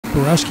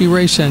Borowski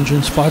Race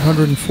Engines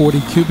 540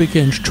 cubic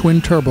inch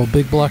twin turbo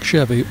Big Block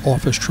Chevy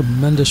offers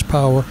tremendous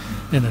power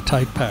in a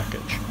tight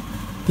package.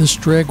 This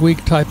drag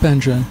weak type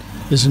engine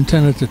is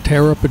intended to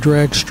tear up a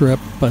drag strip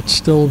but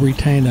still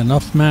retain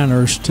enough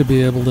manners to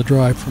be able to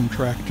drive from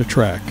track to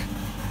track.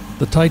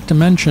 The tight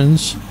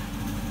dimensions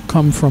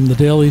come from the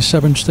Daly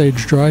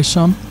 7-stage dry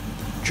sump,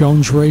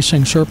 Jones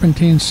Racing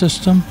serpentine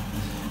system,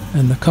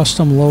 and the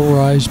custom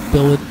low-rise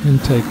billet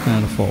intake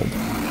manifold.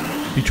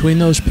 Between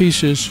those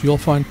pieces, you'll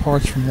find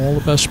parts from all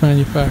the best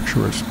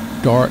manufacturers: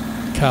 Dart,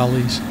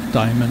 Callie's,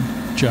 Diamond,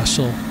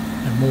 Jessel,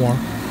 and more,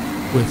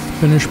 with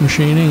finish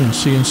machining and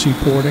CNC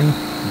porting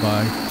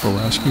by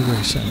Borowski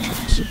Race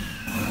Engines.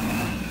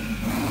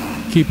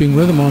 Keeping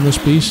rhythm on this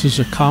beast is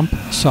a Comp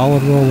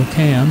solid roller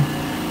cam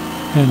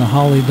and a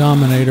Holley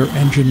Dominator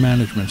engine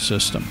management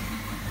system.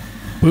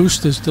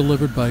 Boost is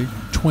delivered by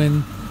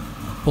twin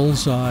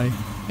Bullseye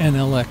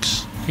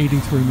NLX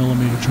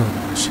 83mm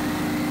turbos.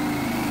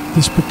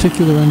 This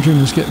particular engine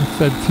is getting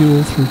fed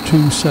fuel through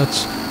two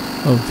sets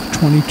of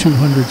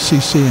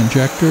 2200cc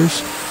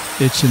injectors.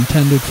 It's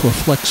intended for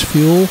flex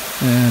fuel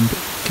and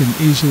can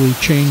easily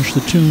change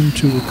the tune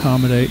to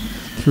accommodate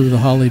through the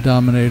Holley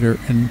Dominator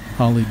and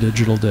Holley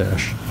Digital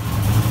Dash.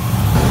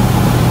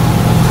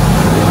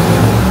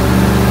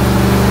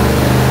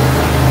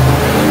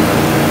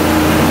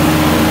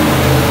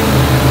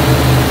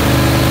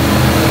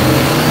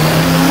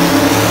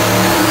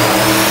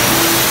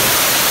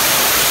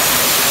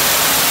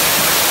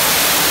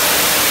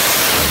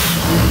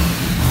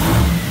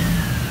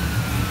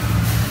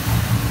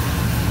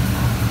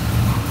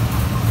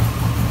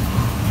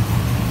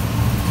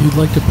 If you'd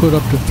like to put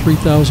up to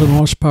 3,000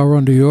 horsepower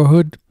under your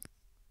hood,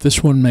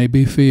 this one may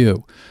be for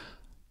you.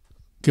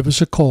 Give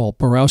us a call.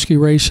 Borowski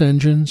Race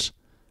Engines,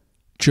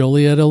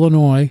 Joliet,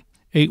 Illinois,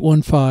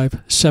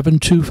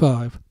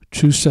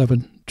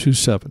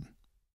 815-725-2727.